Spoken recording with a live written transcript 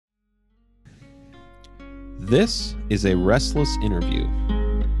This is a Restless interview.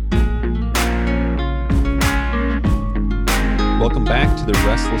 Welcome back to the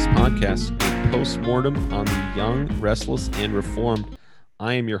Restless Podcast, a post-mortem on the young, restless, and reformed.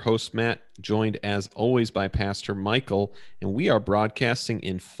 I am your host, Matt, joined as always by Pastor Michael, and we are broadcasting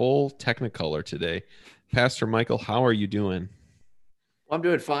in full Technicolor today. Pastor Michael, how are you doing? Well, I'm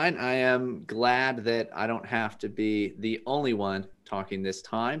doing fine. I am glad that I don't have to be the only one talking this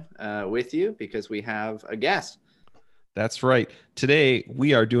time with you because we have a guest. That's right. Today,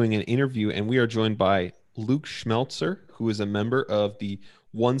 we are doing an interview, and we are joined by Luke Schmelzer, who is a member of the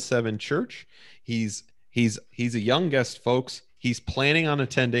 1-7 Church. He's a young guest, folks. He's planning on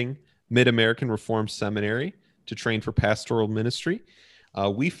attending Mid-American Reformed Seminary to train for pastoral ministry.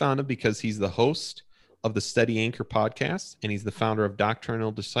 We found him because he's the host of the Steady Anchor podcast, and he's the founder of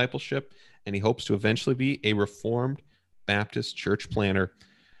Doctrinal Discipleship, and he hopes to eventually be a Reformed Baptist church planner.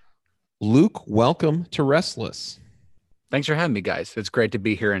 Luke, welcome to Restless. Thanks for having me, guys. It's great to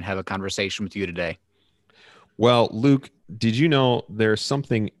be here and have a conversation with you today. Well, Luke, did you know there's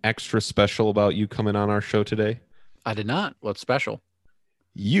something extra special about you coming on our show today? I did not. What's special?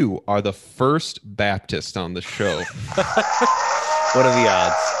 You are the first Baptist on the show. What are the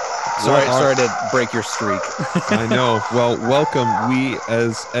odds? Sorry to break your streak. I know. Well, welcome. We,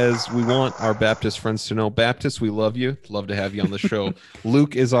 as we want our Baptist friends to know, Baptists, we love you. Love to have you on the show.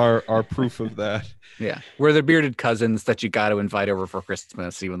 Luke is our proof of that. Yeah, we're the bearded cousins that you got to invite over for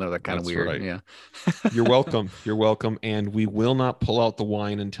Christmas, even though they're kind of weird. Right. Yeah. You're welcome. You're welcome. And we will not pull out the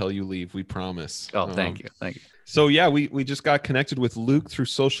wine until you leave. We promise. Oh, thank you. Thank you. So yeah, we just got connected with Luke through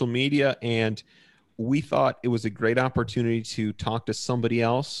social media, and we thought it was a great opportunity to talk to somebody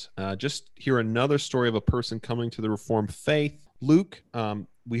else, just hear another story of a person coming to the Reformed faith. Luke,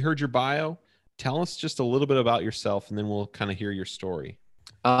 we heard your bio. Tell us just a little bit about yourself, and then we'll kind of hear your story.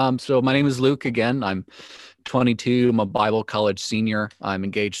 So my name is Luke again. I'm 22. I'm a Bible college senior. I'm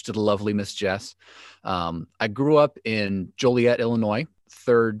engaged to the lovely Miss Jess. I grew up in Joliet, Illinois,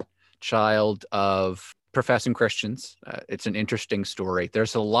 third child of professing Christians. It's an interesting story.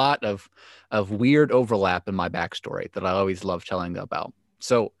 There's a lot of weird overlap in my backstory that I always love telling about.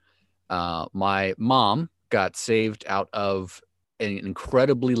 So my mom got saved out of an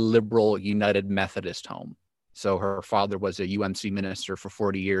incredibly liberal United Methodist home. So her father was a UMC minister for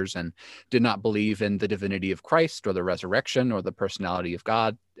 40 years and did not believe in the divinity of Christ or the resurrection or the personality of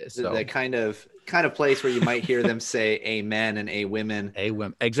God. So the kind of place where you might hear them say amen and a women.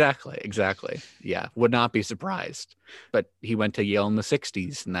 Exactly. Yeah. Would not be surprised. But he went to Yale in the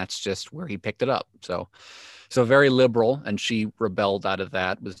 60s, and that's just where he picked it up. So very liberal, and she rebelled out of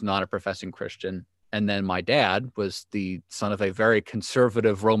that, was not a professing Christian. And then my dad was the son of a very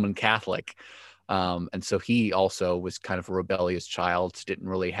conservative Roman Catholic. And so he also was kind of a rebellious child, didn't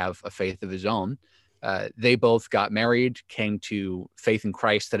really have a faith of his own. They both got married, came to faith in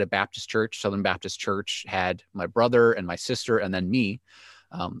Christ at a Baptist church. Southern Baptist Church had my brother and my sister and then me.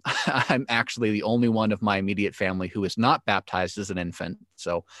 I'm actually the only one of my immediate family who was not baptized as an infant.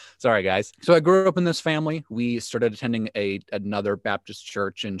 So sorry, guys. So I grew up in this family. We started attending another Baptist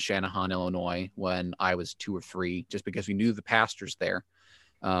church in Channahon, Illinois, when I was 2 or 3, just because we knew the pastors there.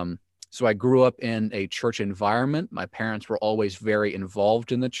 So I grew up in a church environment. My parents were always very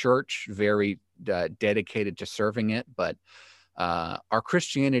involved in the church, very dedicated to serving it. But our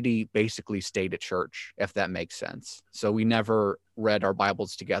Christianity basically stayed at church, if that makes sense. So we never read our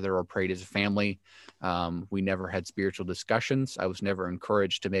Bibles together or prayed as a family. We never had spiritual discussions. I was never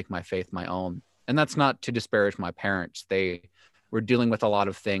encouraged to make my faith my own. And that's not to disparage my parents. They were dealing with a lot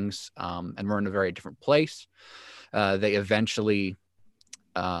of things and were in a very different place. They eventually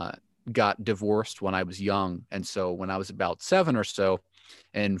got divorced when I was young. And so when I was about 7 or so,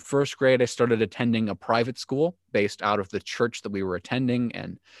 in first grade, I started attending a private school based out of the church that we were attending.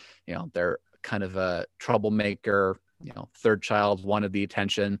 And, they're kind of a troublemaker, third child, wanted the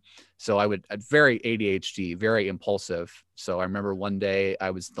attention. So I'd very ADHD, very impulsive. So I remember one day I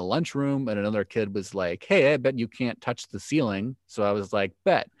was in the lunchroom and another kid was like, "Hey, I bet you can't touch the ceiling." So I was like,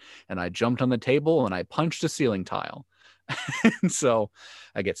 "Bet." And I jumped on the table and I punched a ceiling tile. And so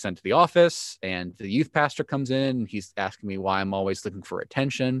I get sent to the office and the youth pastor comes in. He's asking me why I'm always looking for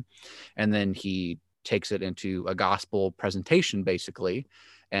attention. And then he takes it into a gospel presentation, basically.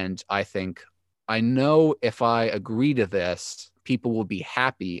 And I think, I know if I agree to this, people will be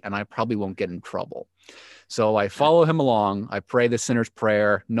happy and I probably won't get in trouble. So I follow him along. I pray the sinner's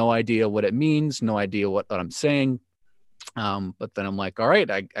prayer. No idea what it means. No idea what I'm saying. But then I'm like, all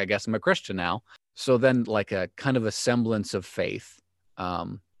right, I guess I'm a Christian now. So then like a kind of a semblance of faith,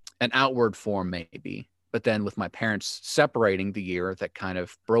 an outward form maybe, but then with my parents separating the year, that kind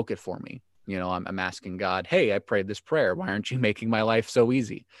of broke it for me. I'm asking God, hey, I prayed this prayer. Why aren't you making my life so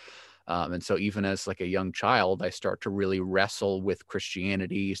easy? And so even as like a young child, I start to really wrestle with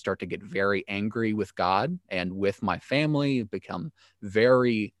Christianity, start to get very angry with God and with my family, become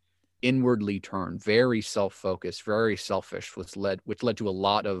very inwardly turned, very self-focused, very selfish, which led to a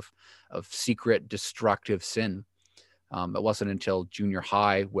lot of secret destructive sin. It wasn't until junior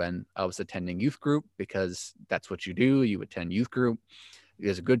high when I was attending youth group, because that's what you do. You attend youth group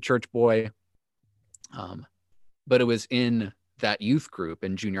as a good church boy. But it was in that youth group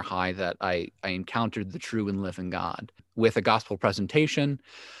in junior high that I encountered the true and living God. With a gospel presentation,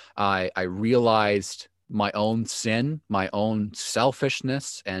 I realized my own sin, my own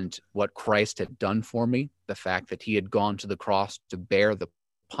selfishness, and what Christ had done for me, the fact that he had gone to the cross to bear the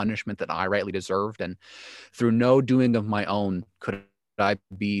punishment that I rightly deserved. And through no doing of my own could I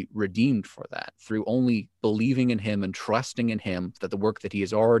be redeemed for that. Through only believing in him and trusting in him that the work that he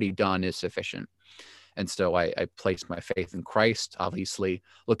has already done is sufficient. And so I placed my faith in Christ. Obviously,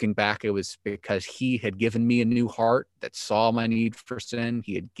 looking back, it was because he had given me a new heart that saw my need for sin.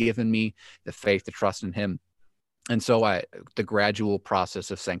 He had given me the faith to trust in him. And so the gradual process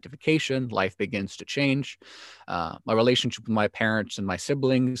of sanctification, life begins to change. My relationship with my parents and my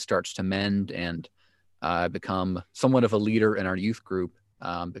siblings starts to mend, and I become somewhat of a leader in our youth group,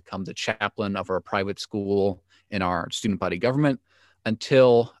 become the chaplain of our private school in our student body government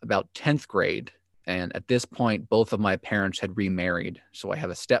until about 10th grade. And at this point, both of my parents had remarried. So I have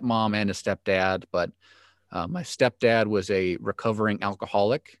a stepmom and a stepdad, but my stepdad was a recovering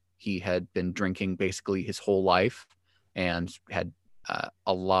alcoholic. He had been drinking basically his whole life and had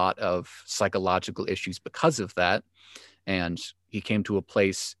a lot of psychological issues because of that. And he came to a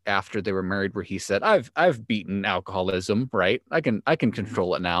place after they were married where he said, I've beaten alcoholism, right? I can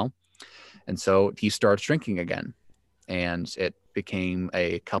control it now. And so he starts drinking again. And it became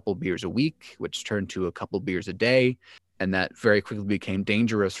a couple beers a week, which turned to a couple beers a day. And that very quickly became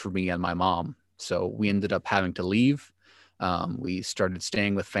dangerous for me and my mom. So we ended up having to leave. We started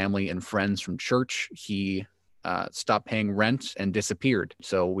staying with family and friends from church. He stopped paying rent and disappeared.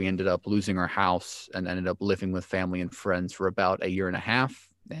 So we ended up losing our house and ended up living with family and friends for about a year and a half.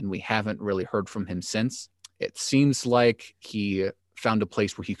 And we haven't really heard from him since. It seems like he found a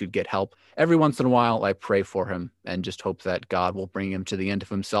place where he could get help. Every once in a while, I pray for him and just hope that God will bring him to the end of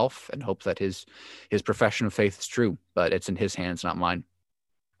himself and hope that his profession of faith is true, but it's in his hands, not mine.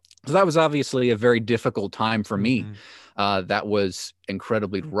 So that was obviously a very difficult time for me. That was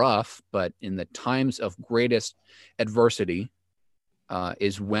incredibly rough, but in the times of greatest adversity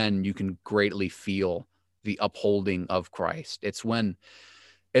is when you can greatly feel the upholding of Christ. It's when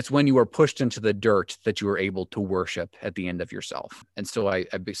you are pushed into the dirt that you are able to worship at the end of yourself. And so I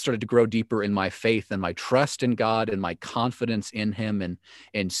started to grow deeper in my faith and my trust in God and my confidence in him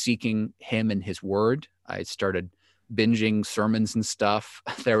and seeking him and his word. I started binging sermons and stuff.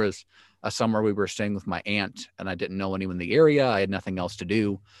 There was a summer we were staying with my aunt and I didn't know anyone in the area. I had nothing else to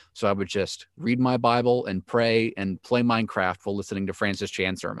do. So I would just read my Bible and pray and play Minecraft while listening to Francis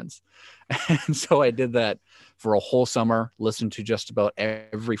Chan sermons. And so I did that for a whole summer, listened to just about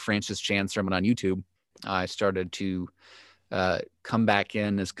every Francis Chan sermon on YouTube. I started to come back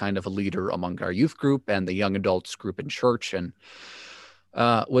in as kind of a leader among our youth group and the young adults group in church, and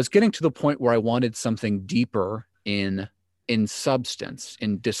was getting to the point where I wanted something deeper in substance,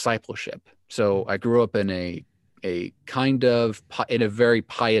 in discipleship. So I grew up in a very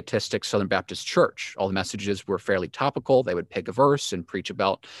pietistic Southern Baptist church. All the messages were fairly topical. They would pick a verse and preach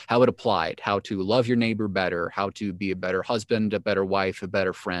about how it applied, how to love your neighbor better, how to be a better husband, a better wife, a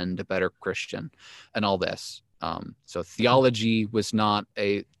better friend, a better Christian, and all this. So theology was not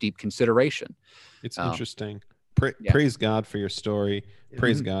a deep consideration. It's interesting. Yeah. Praise God for your story.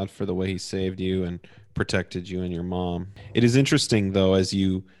 Praise God for the way he saved you and protected you and your mom. It is interesting, though, as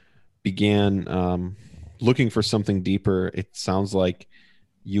you began looking for something deeper, it sounds like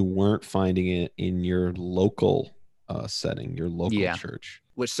you weren't finding it in your local setting, your local church.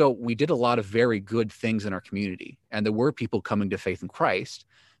 So we did a lot of very good things in our community, and there were people coming to faith in Christ,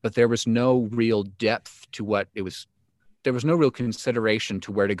 but there was no real depth to what it was. There was no real consideration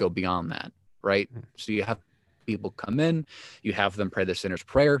to where to go beyond that, right? So you have people come in, you have them pray the sinner's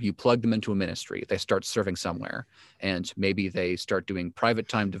prayer, you plug them into a ministry, they start serving somewhere, and maybe they start doing private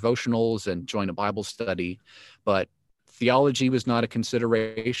time devotionals and join a Bible study, but theology was not a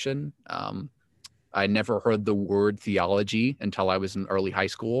consideration. I never heard the word theology until I was in early high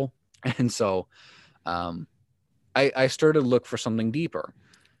school, and so I started to look for something deeper.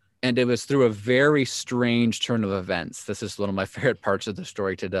 And it was through a very strange turn of events. This is one of my favorite parts of the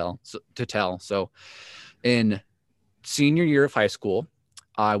story to tell. So in senior year of high school,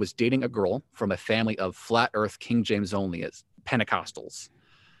 I was dating a girl from a family of flat earth King James only as Pentecostals,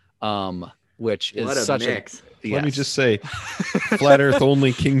 which What is a such mix. Let me yes. just say, flat Earth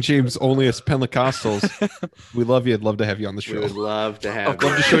only, King James only as Pentecostals. We love you. I'd love to have you on the We show. would love to have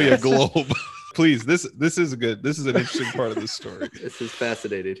Love you. to show you a Yes. globe. Please, this is good. This is an interesting part of this story. This is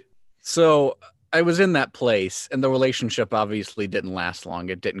fascinating. So I was in that place, and the relationship obviously didn't last long.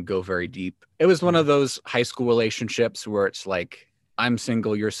 It didn't go very deep. It was one of those high school relationships where it's like, I'm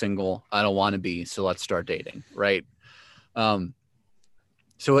single, you're single, I don't want to be, so let's start dating, right?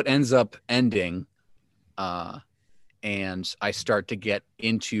 So it ends up ending, and I start to get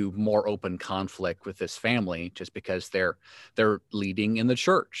into more open conflict with this family just because they're leading in the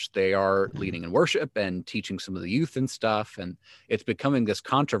church. They are leading in worship and teaching some of the youth and stuff, and it's becoming this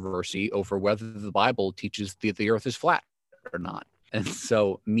controversy over whether the Bible teaches that the earth is flat or not. And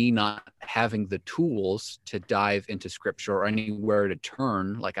so me not having the tools to dive into scripture or anywhere to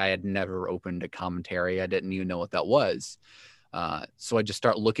turn, like I had never opened a commentary. I didn't even know what that was. So I just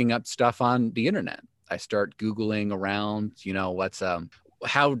start looking up stuff on the internet. I start Googling around, what's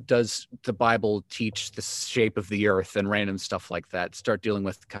how does the Bible teach the shape of the earth and random stuff like that. Start dealing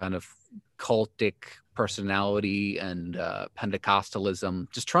with kind of cultic personality and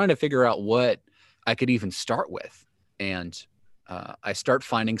Pentecostalism, just trying to figure out what I could even start with. And I start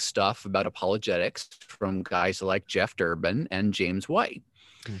finding stuff about apologetics from guys like Jeff Durbin and James White.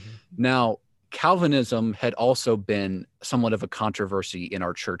 Mm-hmm. Now, Calvinism had also been somewhat of a controversy in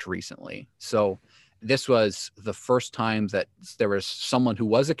our church recently. So this was the first time that there was someone who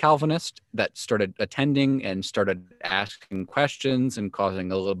was a Calvinist that started attending and started asking questions and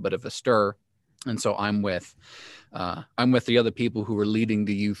causing a little bit of a stir. And so I'm with the other people who were leading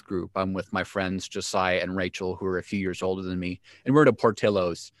the youth group. I'm with my friends Josiah and Rachel, who are a few years older than me, and we're at a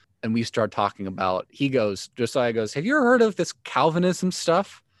Portillo's. And we start talking about. Josiah goes, "Have you ever heard of this Calvinism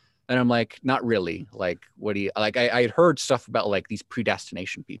stuff?" And I'm like, "Not really. Like, what do you like?" I had heard stuff about like these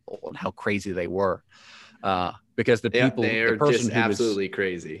predestination people and how crazy they were, because the person just who absolutely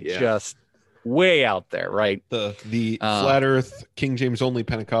crazy, just way out there, right? The flat Earth King James only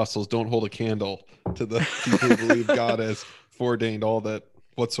Pentecostals don't hold a candle to the people who believe God has foreordained all that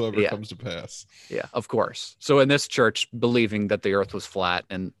whatsoever comes to pass. Yeah, of course. So in this church, believing that the earth was flat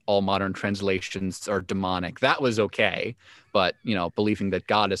and all modern translations are demonic, that was okay. But, believing that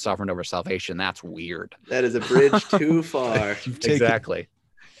God is sovereign over salvation, that's weird. That is a bridge too far. Exactly.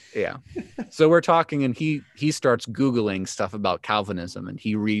 Yeah. So we're talking, and he starts Googling stuff about Calvinism, and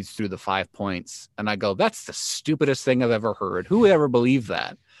he reads through the 5 points. And I go, that's the stupidest thing I've ever heard. Who would ever believe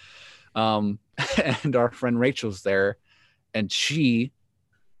that? And our friend Rachel's there, and she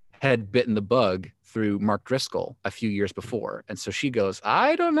had bitten the bug through Mark Driscoll a few years before. And so she goes,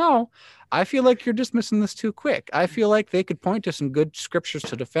 I don't know. I feel like you're dismissing this too quick. I feel like they could point to some good scriptures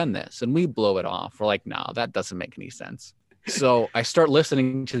to defend this. And we blow it off. We're like, no, that doesn't make any sense. So I start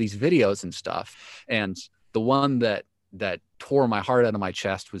listening to these videos and stuff. And the one that tore my heart out of my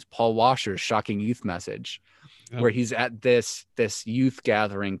chest was Paul Washer's Shocking Youth Message, where he's at this youth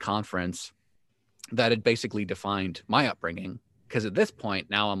gathering conference that had basically defined my upbringing. Because at this point,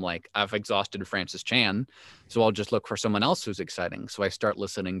 now I'm like, I've exhausted Francis Chan, so I'll just look for someone else who's exciting. So I start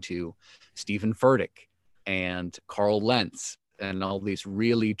listening to Stephen Furtick and Carl Lentz and all these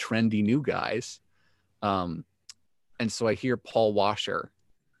really trendy new guys. And so I hear Paul Washer,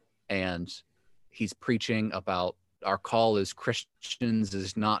 and he's preaching about our call as Christians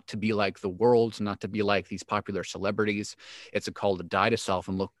is not to be like the world, not to be like these popular celebrities. It's a call to die to self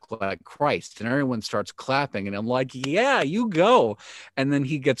and look like Christ. And everyone starts clapping, and I'm like, yeah, you go. And then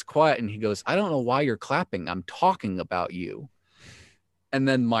he gets quiet and he goes, I don't know why you're clapping. I'm talking about you. And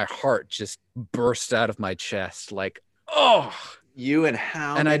then my heart just burst out of my chest like, oh. You and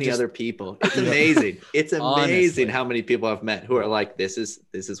many other people. It's amazing. It's amazing honestly, how many people I've met who are like, this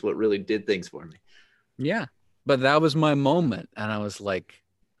is what really did things for me. Yeah. But that was my moment. And I was like,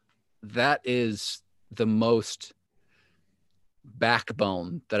 that is the most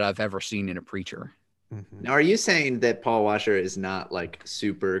backbone that I've ever seen in a preacher. Mm-hmm. Now, are you saying that Paul Washer is not like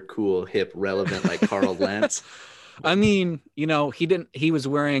super cool, hip, relevant like Carl Lentz? I mean, he was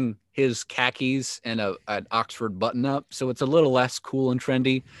wearing his khakis and an Oxford button up. So it's a little less cool and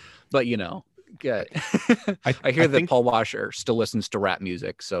trendy, but good. I hear that Paul Washer still listens to rap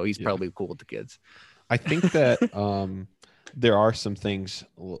music. So he's probably cool with the kids. I think that there are some things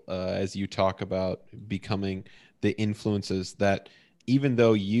as you talk about becoming the influences that even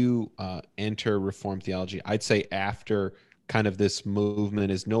though you enter Reformed theology, I'd say after kind of this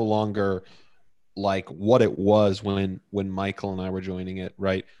movement is no longer like what it was when Michael and I were joining it,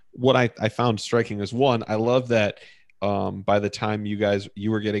 right? What I found striking is, one, I love that by the time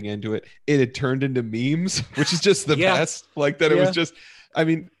you were getting into it, it had turned into memes, which is just the Yeah. best. Like that, it was just, I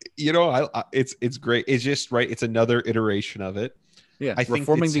mean, it's great. It's just right. It's another iteration of it. Yeah, I think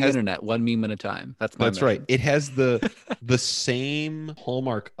reforming the has, internet one meme at a time. That's my mission. right. It has the same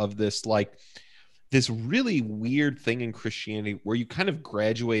hallmark of this, like this really weird thing in Christianity where you kind of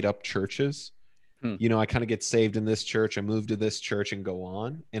graduate up churches. You know, I kind of get saved in this church, I move to this church and go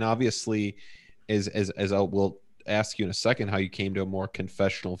on. And obviously, as I will ask you in a second how you came to a more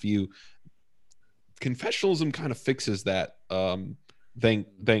confessional view, confessionalism kind of fixes that.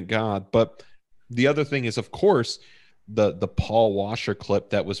 Thank God. But the other thing is, of course, the Paul Washer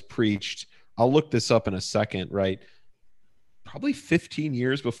clip that was preached. I'll look this up in a second, right? Probably 15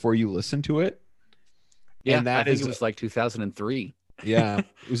 years before you listen to it. Yeah, and that I think it was like 2003. Yeah,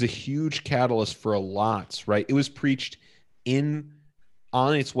 it was a huge catalyst for a lot, right? It was preached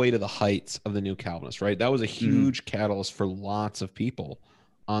on its way to the heights of the New Calvinists, right? That was a huge catalyst for lots of people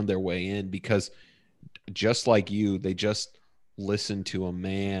on their way in, because just like you, they just listened to a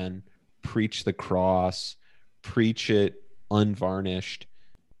man preach the cross, preach it unvarnished,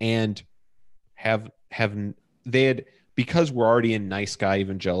 and they had, because we're already in nice guy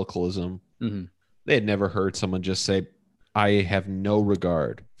evangelicalism, they had never heard someone just say, I have no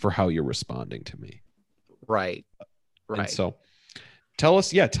regard for how you're responding to me. Right. And so tell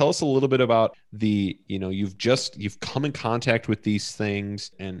us a little bit about you've come in contact with these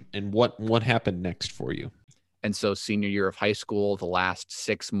things, and what happened next for you. And so senior year of high school, the last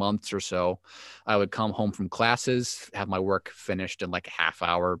 6 months or so, I would come home from classes, have my work finished in like a half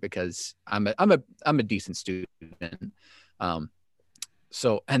hour, because I'm a decent student.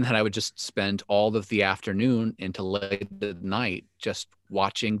 And then I would just spend all of the afternoon into late at night just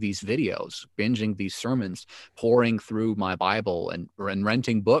watching these videos, binging these sermons, pouring through my Bible and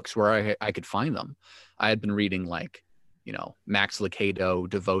renting books where I could find them. I had been reading Max Lucado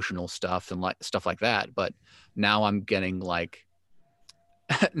devotional stuff and stuff like that. But now I'm getting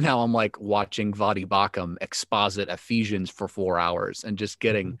now I'm watching Vadi Bakum exposit Ephesians for 4 hours and just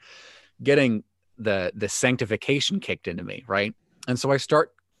getting the sanctification kicked into me. Right. And so I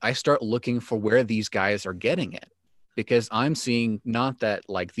start looking for where these guys are getting it, because I'm seeing not that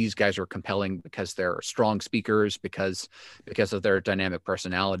these guys are compelling because they're strong speakers, because of their dynamic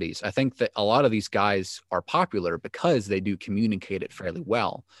personalities. I think that a lot of these guys are popular because they do communicate it fairly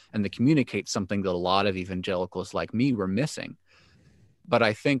well, and they communicate something that a lot of evangelicals like me were missing. But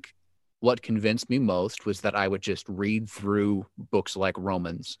I think what convinced me most was that I would just read through books like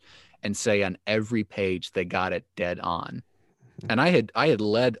Romans and say on every page they got it dead on. And I had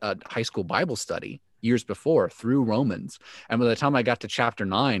led a high school Bible study years before through Romans. And by the time I got to chapter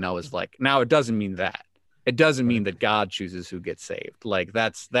 9, I was like, now it doesn't mean that. It doesn't mean that God chooses who gets saved.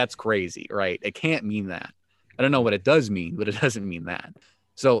 That's crazy, right? It can't mean that. I don't know what it does mean, but it doesn't mean that.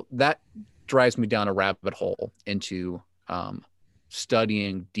 So that drives me down a rabbit hole into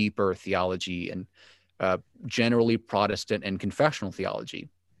studying deeper theology and generally Protestant and confessional theology.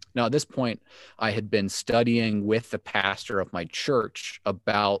 Now, at this point, I had been studying with the pastor of my church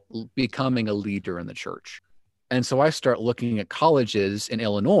about becoming a leader in the church. And so I start looking at colleges in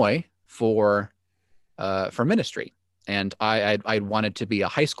Illinois for ministry. And I wanted to be a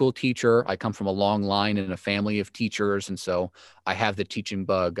high school teacher. I come from a long line in a family of teachers. And so I have the teaching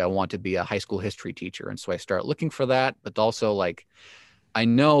bug. I want to be a high school history teacher. And so I start looking for that. But also, I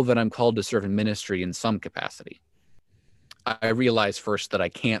know that I'm called to serve in ministry in some capacity. I realized first that I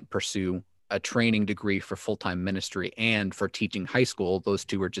can't pursue a training degree for full-time ministry and for teaching high school. Those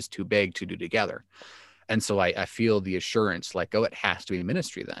two are just too big to do together. And so I feel the assurance it has to be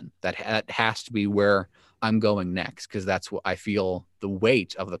ministry then. That has to be where I'm going next, because that's what I feel the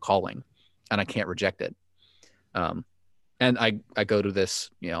weight of the calling, and I can't reject it. And I go to this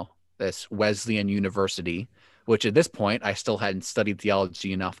Wesleyan University, which at this point I still hadn't studied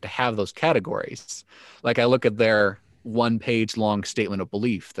theology enough to have those categories. I look at their 1-page long statement of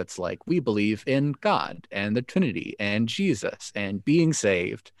belief that's we believe in God and the Trinity and Jesus and being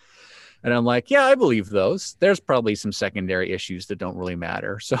saved. And I'm yeah, I believe those. There's probably some secondary issues that don't really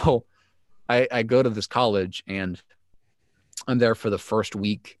matter. So I go to this college, and I'm there for the first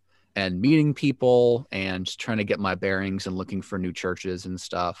week and meeting people and trying to get my bearings and looking for new churches and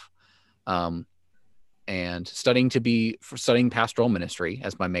stuff. And studying pastoral ministry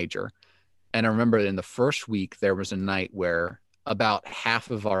as my major. And I remember in the first week, there was a night where about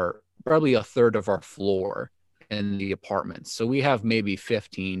probably a third of our floor in the apartments. So we have maybe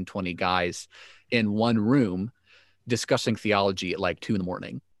 15, 20 guys in one room discussing theology at 2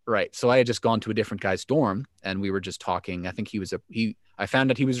 a.m. Right. So I had just gone to a different guy's dorm, and we were just talking. I think I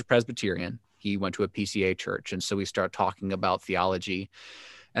found out he was a Presbyterian, He went to a PCA church. And so we start talking about theology.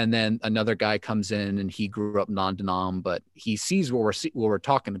 And then another guy comes in and he grew up non-denom, but he sees what we're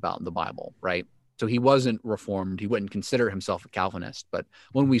talking about in the Bible, right? So he wasn't Reformed. He wouldn't consider himself a Calvinist. But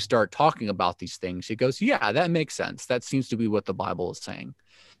when we start talking about these things, he goes, yeah, that makes sense. That seems to be what the Bible is saying.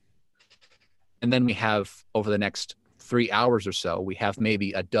 And then we have, over the next 3 hours or so, we have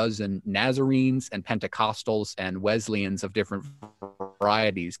maybe a dozen Nazarenes and Pentecostals and Wesleyans of different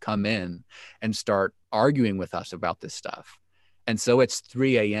varieties come in and start arguing with us about this stuff. And so it's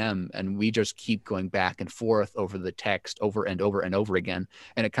 3 a.m. and we just keep going back and forth over the text over and over and over again.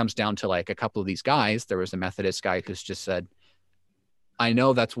 And it comes down to like a couple of these guys. There was a Methodist guy who's just said, I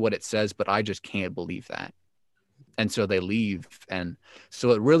know that's what it says, but I just can't believe that. And so they leave. And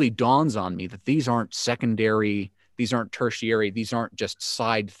so it really dawns on me that these aren't secondary, these aren't tertiary, these aren't just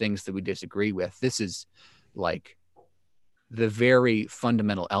side things that we disagree with. This is like the very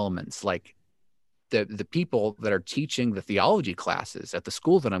fundamental elements, like the people that are teaching the theology classes at the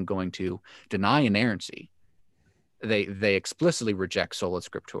school that I'm going to deny inerrancy. They explicitly reject sola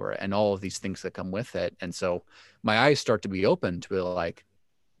scriptura and all of these things that come with it. And so my eyes start to be open to be like,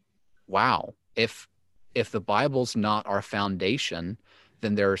 wow, if the Bible's not our foundation,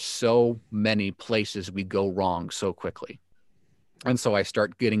 then there are so many places we go wrong so quickly. And so I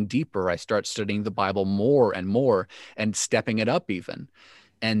start getting deeper. I start studying the Bible more and more and stepping it up even.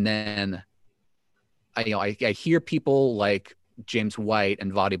 And then I hear people like James White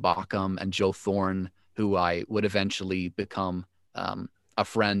and Vadi Bakum and Joe Thorne, who I would eventually become a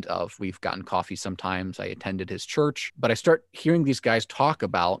friend of. We've gotten coffee sometimes. I attended his church. But I start hearing these guys talk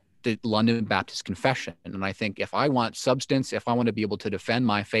about the London Baptist Confession. And I think if I want substance, if I want to be able to defend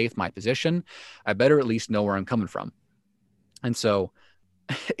my faith, my position, I better at least know where I'm coming from. And so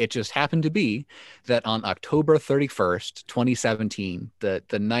it just happened to be that on October 31st, 2017,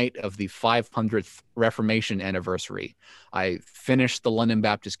 the night of the 500th Reformation anniversary, I finished the London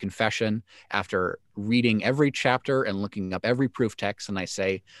Baptist Confession after reading every chapter and looking up every proof text. And I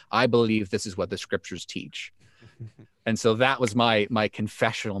say, I believe this is what the scriptures teach. And so that was my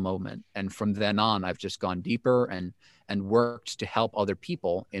confessional moment. And from then on, I've just gone deeper and worked to help other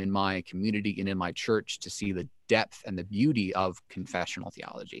people in my community and in my church to see the depth and the beauty of confessional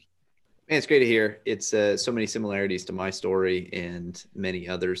theology. Man, it's great to hear. It's so many similarities to my story and many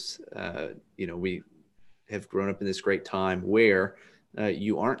others. We have grown up in this great time where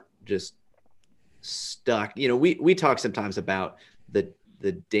you aren't just stuck. We talk sometimes about the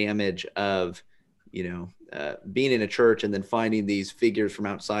damage of, being in a church and then finding these figures from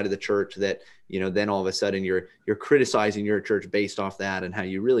outside of the church that, then all of a sudden you're criticizing your church based off that, and how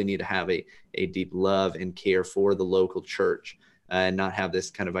you really need to have a deep love and care for the local church and not have this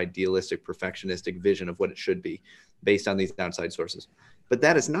kind of idealistic, perfectionistic vision of what it should be based on these outside sources. But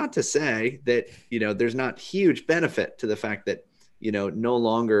that is not to say that, there's not huge benefit to the fact that, no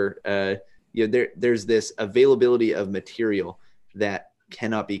longer, there's this availability of material that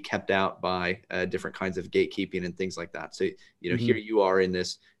cannot be kept out by different kinds of gatekeeping and things like that. So, here you are in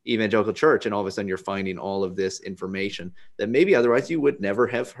this evangelical church, and all of a sudden you're finding all of this information that maybe otherwise you would never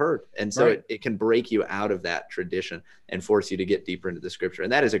have heard. And so right. it can break you out of that tradition and force you to get deeper into the scripture.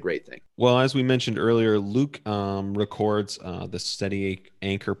 And that is a great thing. Well, as we mentioned earlier, Luke records the Steady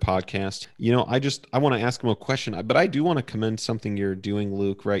Anchor podcast. I want to ask him a question, but I do want to commend something you're doing,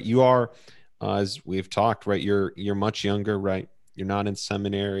 Luke, right? You are, as we've talked, right? You're much younger, right? You're not in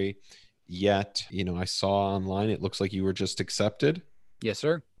seminary yet. I saw online, it looks like you were just accepted. Yes,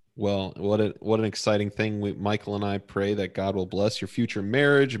 sir. Well, what an exciting thing. Michael and I pray that God will bless your future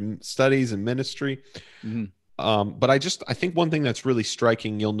marriage, studies, and ministry. Mm-hmm. But I think one thing that's really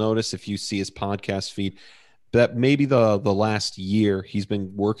striking, you'll notice if you see his podcast feed, that maybe the last year he's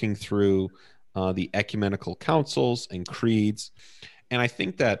been working through the ecumenical councils and creeds. And I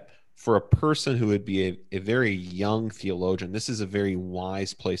think that for a person who would be a very young theologian, this is a very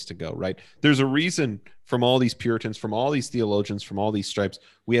wise place to go, right? There's a reason from all these Puritans, from all these theologians, from all these stripes,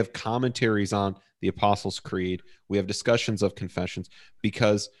 we have commentaries on the Apostles' Creed. We have discussions of confessions,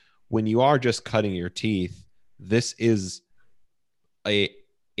 because when you are just cutting your teeth, this is a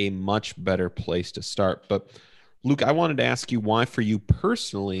much better place to start. But Luke, I wanted to ask you why, for you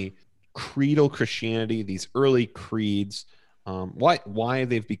personally, creedal Christianity, these early creeds, why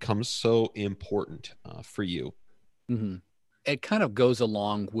they've become so important for you. Mm-hmm. It kind of goes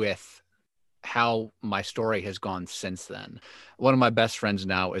along with how my story has gone since then. One of my best friends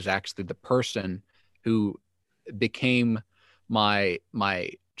now is actually the person who became my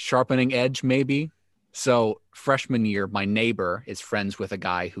sharpening edge, maybe, So freshman year, my neighbor is friends with a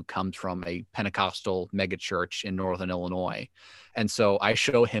guy who comes from a Pentecostal megachurch in Northern Illinois. And so I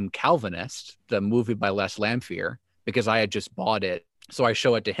show him Calvinist, the movie by Les Lanphier, because I had just bought it. So I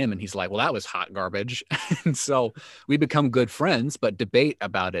show it to him and he's like, well, that was hot garbage. And so we become good friends, but debate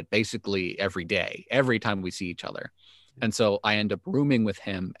about it basically every day, every time we see each other. And so I end up rooming with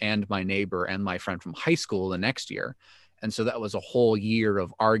him and my neighbor and my friend from high school the next year. And so that was a whole year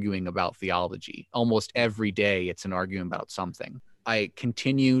of arguing about theology. Almost every day it's an argument about something. I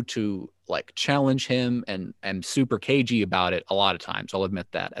continue to like challenge him and am super cagey about it a lot of times. I'll admit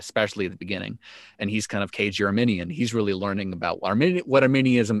that, especially at the beginning. And he's kind of cagey Arminian. He's really learning about what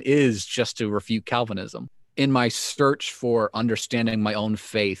Arminianism is just to refute Calvinism. In my search for understanding my own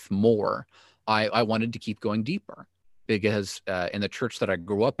faith more, I wanted to keep going deeper. Because in the church that I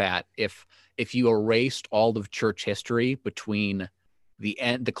grew up at, if you erased all of church history between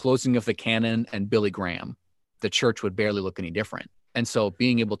the closing of the canon and Billy Graham, the church would barely look any different. And so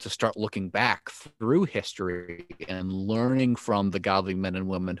being able to start looking back through history and learning from the godly men and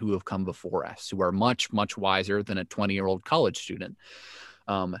women who have come before us, who are much, much wiser than a 20-year-old college student,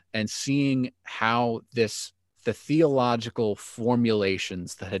 and seeing how the theological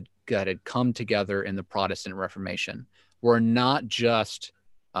formulations that had come together in the Protestant Reformation were not just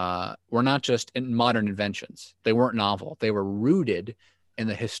in modern inventions. They weren't novel. They were rooted in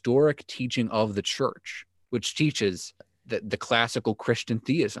the historic teaching of the church, which teaches the classical Christian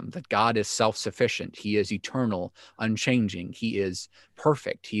theism, that God is self-sufficient. He is eternal, unchanging. He is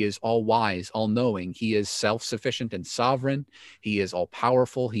perfect. He is all-wise, all-knowing. He is self-sufficient and sovereign. He is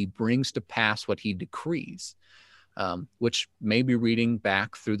all-powerful. He brings to pass what he decrees. Which may be reading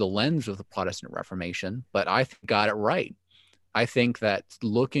back through the lens of the Protestant Reformation, but I got it right. I think that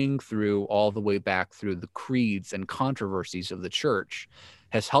looking through all the way back through the creeds and controversies of the church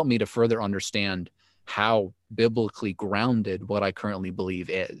has helped me to further understand how biblically grounded what I currently believe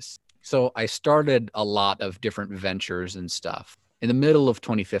is. So I started a lot of different ventures and stuff. In the middle of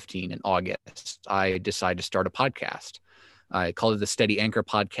 2015, in August, I decided to start a podcast. I called it the Steady Anchor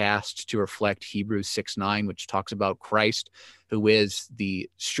Podcast to reflect Hebrews 6:9, which talks about Christ, who is the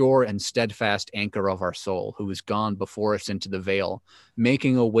sure and steadfast anchor of our soul, who has gone before us into the veil,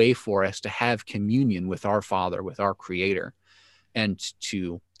 making a way for us to have communion with our Father, with our Creator, and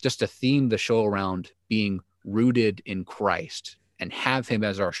to theme the show around being rooted in Christ and have him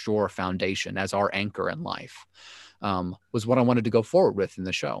as our sure foundation, as our anchor in life, was what I wanted to go forward with in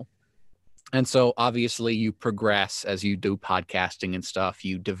the show. And so obviously you progress as you do podcasting and stuff,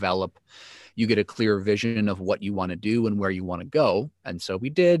 you develop, you get a clear vision of what you want to do and where you want to go. And so we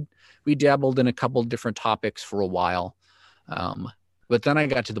dabbled in a couple different topics for a while. But then I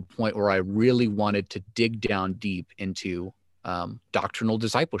got to the point where I really wanted to dig down deep into doctrinal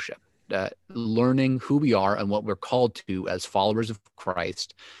discipleship, learning who we are and what we're called to as followers of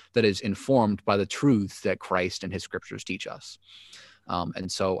Christ that is informed by the truths that Christ and his scriptures teach us.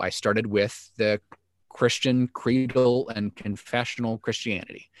 And so I started with the Christian creedal and confessional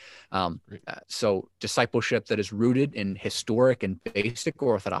Christianity. So discipleship that is rooted in historic and basic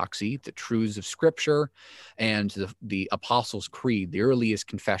orthodoxy, the truths of scripture, and the Apostles' Creed, the earliest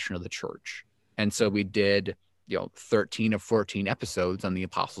confession of the church. And so we did, 13 or 14 episodes on the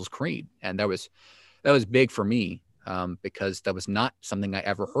Apostles' Creed. And that was big for me because that was not something I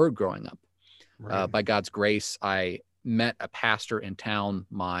ever heard growing up. Right. By God's grace, I met a pastor in town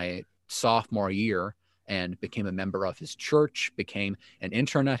my sophomore year and became a member of his church, became an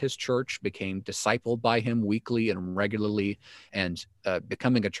intern at his church, became discipled by him weekly and regularly, and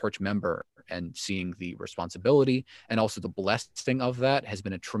becoming a church member and seeing the responsibility and also the blessing of that has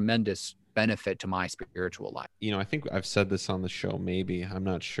been a tremendous benefit to my spiritual life. I think I've said this on the show, maybe, I'm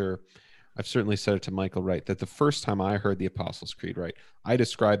not sure. I've certainly said it to Michael, right, that the first time I heard the Apostles' Creed, right, I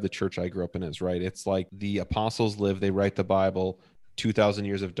described the church I grew up in as, right, it's like the apostles live, they write the Bible, 2,000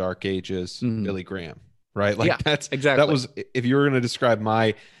 years of dark ages, Billy Graham, right? Like that's exactly, that was, if you were going to describe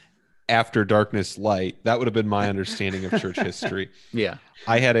my after darkness light, that would have been my understanding of church history. Yeah.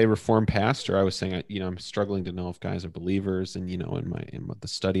 I had a Reformed pastor. I was saying, I'm struggling to know if guys are believers and, in the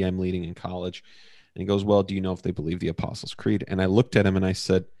study I'm leading in college. And he goes, well, do you know if they believe the Apostles' Creed? And I looked at him and I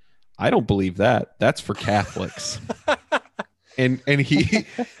said, I don't believe that. That's for Catholics. and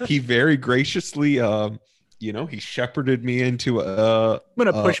he very graciously, he shepherded me into I'm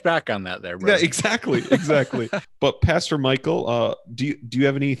going to push back on that there, bro. Yeah, exactly. But Pastor Michael, do you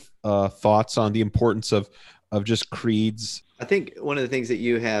have any thoughts on the importance of just creeds? I think one of the things that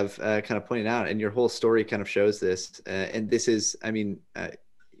you have kind of pointed out, and your whole story kind of shows this, and this is,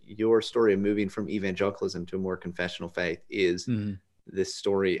 your story of moving from evangelicalism to a more confessional faith is this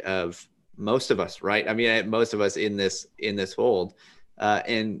story of most of us, right? I mean, most of us in this fold.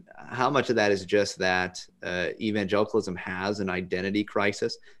 And how much of that is just that evangelicalism has an identity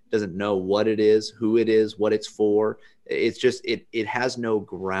crisis, doesn't know what it is, who it is, what it's for. It's just, it has no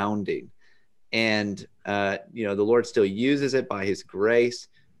grounding. And, the Lord still uses it by his grace.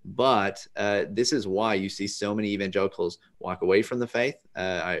 But this is why you see so many evangelicals walk away from the faith.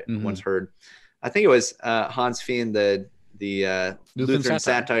 I once heard, I think it was Hans Fien, the Lutheran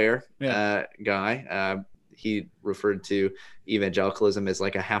satire guy. He referred to evangelicalism as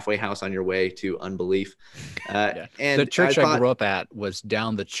like a halfway house on your way to unbelief. And the church I grew up at was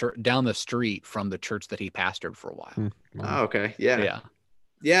down the street from the church that he pastored for a while. Oh, okay.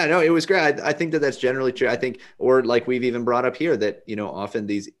 Yeah, no, it was great. I think that's generally true. I think, or like we've even brought up here, that, often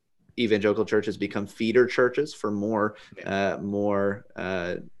these evangelical churches become feeder churches for more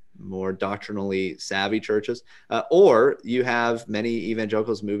doctrinally savvy churches. Or you have many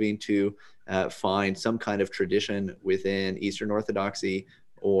evangelicals moving to find some kind of tradition within Eastern Orthodoxy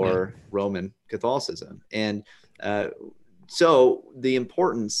or Roman Catholicism. And so the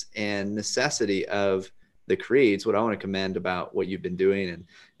importance and necessity of the creeds, what I want to commend about what you've been doing,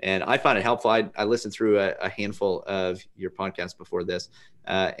 and I find it helpful. I listened through a handful of your podcasts before this,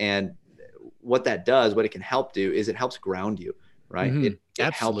 and what that does, what it can help do, is it helps ground you, right? It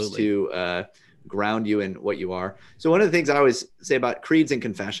helps to ground you in what you are. So one of the things I always say about creeds and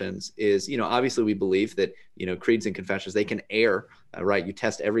confessions is, obviously we believe that, creeds and confessions, they can err, right? You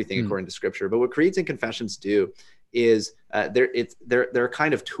test everything according to scripture, but what creeds and confessions do is they're a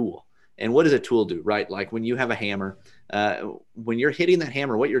kind of tool. And what does a tool do, right? Like when you have a hammer, when you're hitting that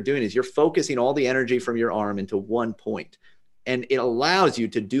hammer, what you're doing is you're focusing all the energy from your arm into one point. And it allows you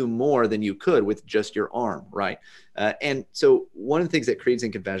to do more than you could with just your arm, right? And so one of the things that creeds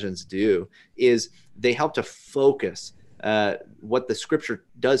and confessions do is they help to focus what the scripture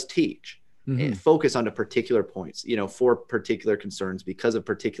does teach, and focus onto particular points, for particular concerns because of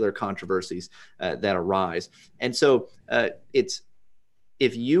particular controversies that arise. And so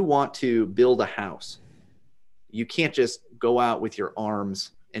if you want to build a house, you can't just go out with your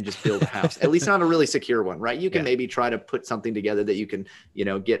arms and just build a house, at least not a really secure one, right? You can maybe try to put something together that you can,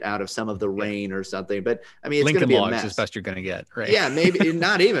 get out of some of the rain or something. But I mean, it's going to be a mess. Is best you're going to get, right? Yeah, maybe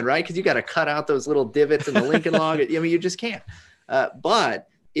not even, right? Because you got to cut out those little divots in the Lincoln log. I mean, you just can't. But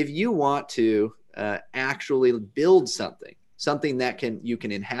if you want to actually build something that you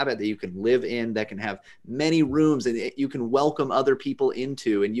can inhabit, that you can live in, that can have many rooms and you can welcome other people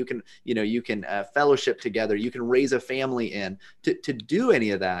into, and you can fellowship together, you can raise a family in. To do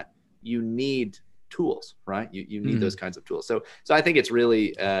any of that, you need tools, right? You need those kinds of tools. So I think it's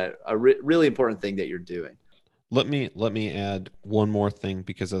really a really important thing that you're doing. Let me add one more thing,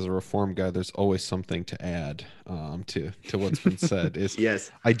 because as a Reform guy, there's always something to add to what's been said.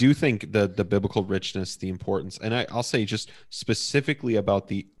 Yes, I do think the biblical richness, the importance, and I'll say just specifically about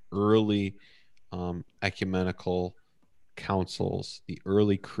the early ecumenical councils, the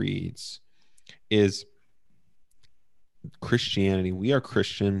early creeds, is Christianity. We are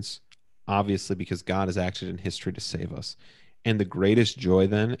Christians, obviously, because God has acted in history to save us, and the greatest joy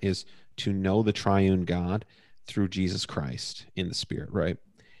then is to know the triune God through Jesus Christ in the Spirit, right?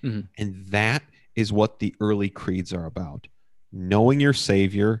 And that is what the early creeds are about: knowing your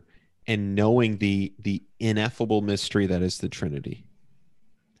Savior and knowing the ineffable mystery that is the Trinity,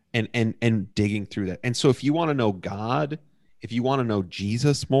 and digging through that. And so if you want to know God, if you want to know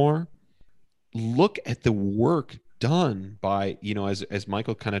Jesus more, look at the work done by, as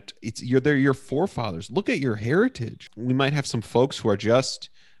Michael kind of, they're your forefathers. Look at your heritage. We might have some folks who are just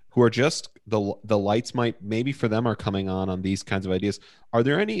the lights might, maybe for them, are coming on these kinds of ideas. Are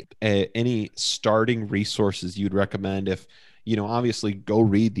there any starting resources you'd recommend? If obviously, go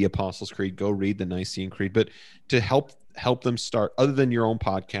read the Apostles' Creed, go read the Nicene Creed, but to help them start, other than your own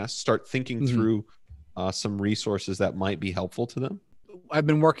podcast, start thinking through some resources that might be helpful to them. I've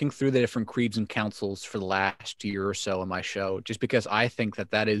been working through the different creeds and councils for the last year or so in my show, just because I think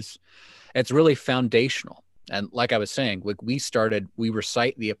it's really foundational. And like I was saying, we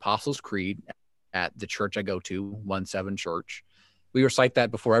recite the Apostles' Creed at the church I go to, 1-7 Church. We recite that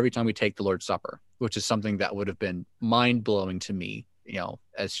before every time we take the Lord's Supper, which is something that would have been mind-blowing to me,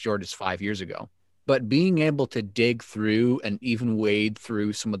 as short as 5 years ago. But being able to dig through and even wade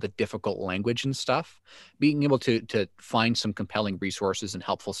through some of the difficult language and stuff, being able to find some compelling resources and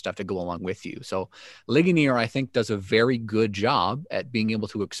helpful stuff to go along with you. So Ligonier, I think, does a very good job at being able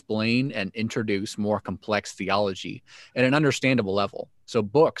to explain and introduce more complex theology at an understandable level. So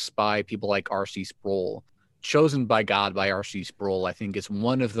books by people like R.C. Sproul, Chosen by God by R.C. Sproul, I think, is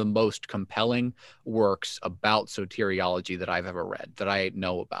one of the most compelling works about soteriology that I've ever read, that I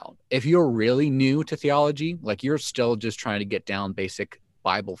know about. If you're really new to theology, like you're still just trying to get down basic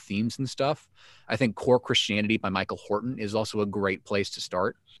Bible themes and stuff, I think Core Christianity by Michael Horton is also a great place to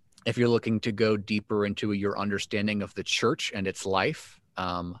start. If you're looking to go deeper into your understanding of the church and its life,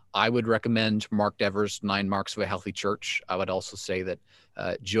 I would recommend Mark Dever's 9 Marks of a Healthy Church. I would also say that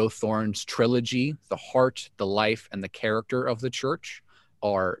Joe Thorne's trilogy, The Heart, the Life, and the Character of the Church,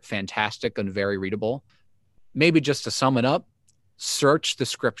 are fantastic and very readable. Maybe just to sum it up, search the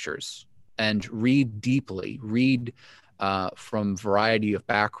scriptures and read deeply. Read from variety of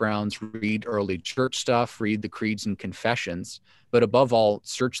backgrounds, read early church stuff, read the creeds and confessions, but above all,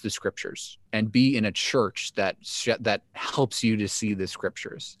 search the scriptures and be in a church that helps you to see the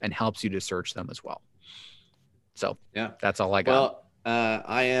scriptures and helps you to search them as well. So yeah, that's all I got. Well,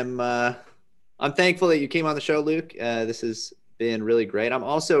 I'm thankful that you came on the show, Luke. This has been really great. I'm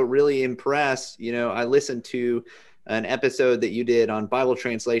also really impressed. I listened to an episode that you did on Bible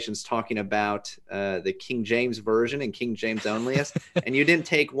translations talking about the King James Version and King James Onlyist, and you didn't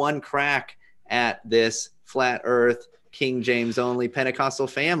take one crack at this flat earth King James only Pentecostal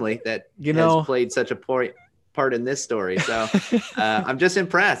family that has played such a part in this story. So I'm just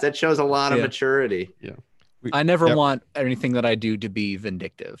impressed. That shows a lot of maturity. Yeah. I never want anything that I do to be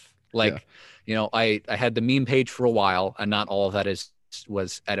vindictive. Like, I had the meme page for a while, and not all of that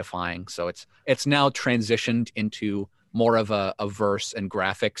was edifying. So it's now transitioned into more of a verse and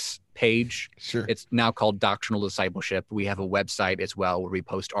graphics page. Sure. It's now called Doctrinal Discipleship. We have a website as well where we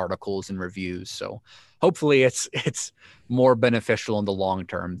post articles and reviews. So hopefully it's more beneficial in the long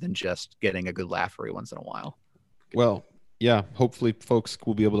term than just getting a good laugh every once in a while. Well, yeah, hopefully folks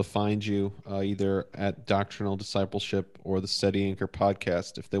will be able to find you either at Doctrinal Discipleship or the Steady Anchor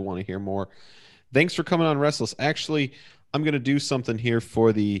podcast if they want to hear more. Thanks for coming on Restless. Actually, I'm going to do something here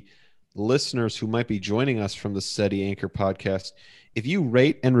for the listeners who might be joining us from the Steady Anchor podcast. If you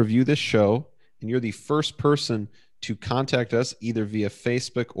rate and review this show, and you're the first person to contact us either via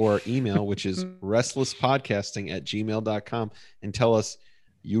Facebook or email, which is restlesspodcasting@gmail.com, and tell us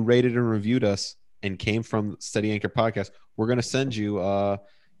you rated and reviewed us and came from Steady Anchor podcast, we're going to send you,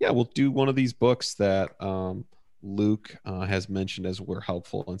 we'll do one of these books that Luke has mentioned as were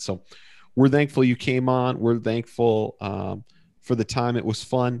helpful. And so we're thankful you came on. We're thankful for the time. It was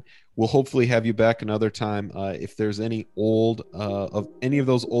fun. We'll hopefully have you back another time. If there's any of any of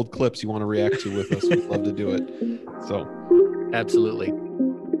those old clips you want to react to with us, we'd love to do it. So, absolutely.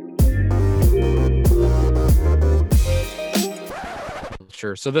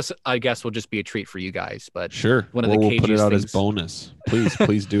 Sure. So this, I guess, will just be a treat for you guys. But sure, one of the we'll put it out things... as bonus.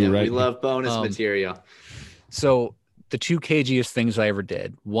 Please do. Right. We love bonus material. So the 2 cagiest things I ever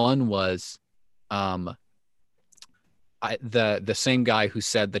did. One was, the same guy who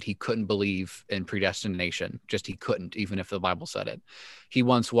said that he couldn't believe in predestination, just he couldn't, even if the Bible said it. He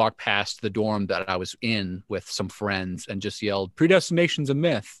once walked past the dorm that I was in with some friends and just yelled, "Predestination's a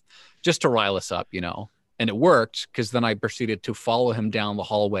myth," just to rile us up, And it worked, because then I proceeded to follow him down the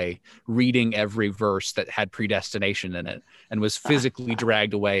hallway, reading every verse that had predestination in it, and was physically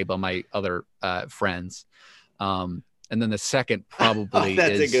dragged away by my other friends. And then the second probably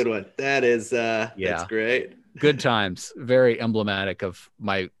that's a good one. That is, that's great. Good times. Very emblematic of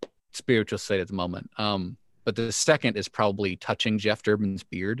my spiritual state at the moment. But the second is probably touching Jeff Durbin's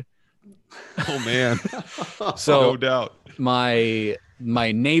beard. Oh, man. So no doubt. My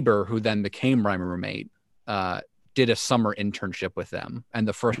neighbor, who then became my roommate, did a summer internship with them. And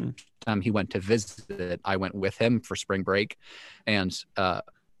the first time he went to visit, I went with him for spring break. And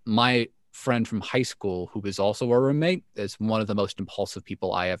my friend from high school, who was also a roommate, is one of the most impulsive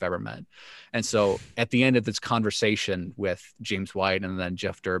people I have ever met. And so at the end of this conversation with James White and then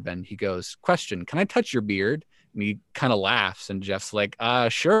Jeff Durbin, he goes, "Question, can I touch your beard?" And he kind of laughs, and Jeff's like,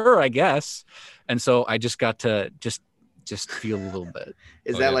 "Sure, I guess." And so I just got to just feel a little bit.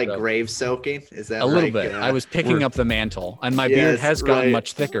 Is that like grave soaking? Is that a little bit? I was picking up the mantle, and my beard has gotten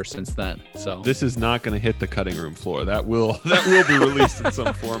much thicker since then. So this is not going to hit the cutting room floor. That will be released in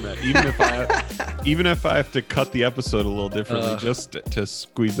some format. Even if I have to cut the episode a little differently just to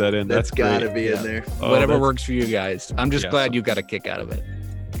squeeze that in. That's got to be in there. Whatever works for you guys. I'm just glad you got a kick out of it.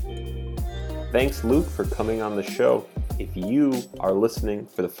 Thanks, Luke, for coming on the show. If you are listening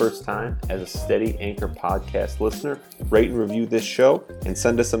for the first time as a Steady Anchor podcast listener, rate and review this show and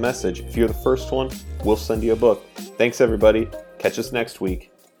send us a message. If you're the first one, we'll send you a book. Thanks, everybody. Catch us next week.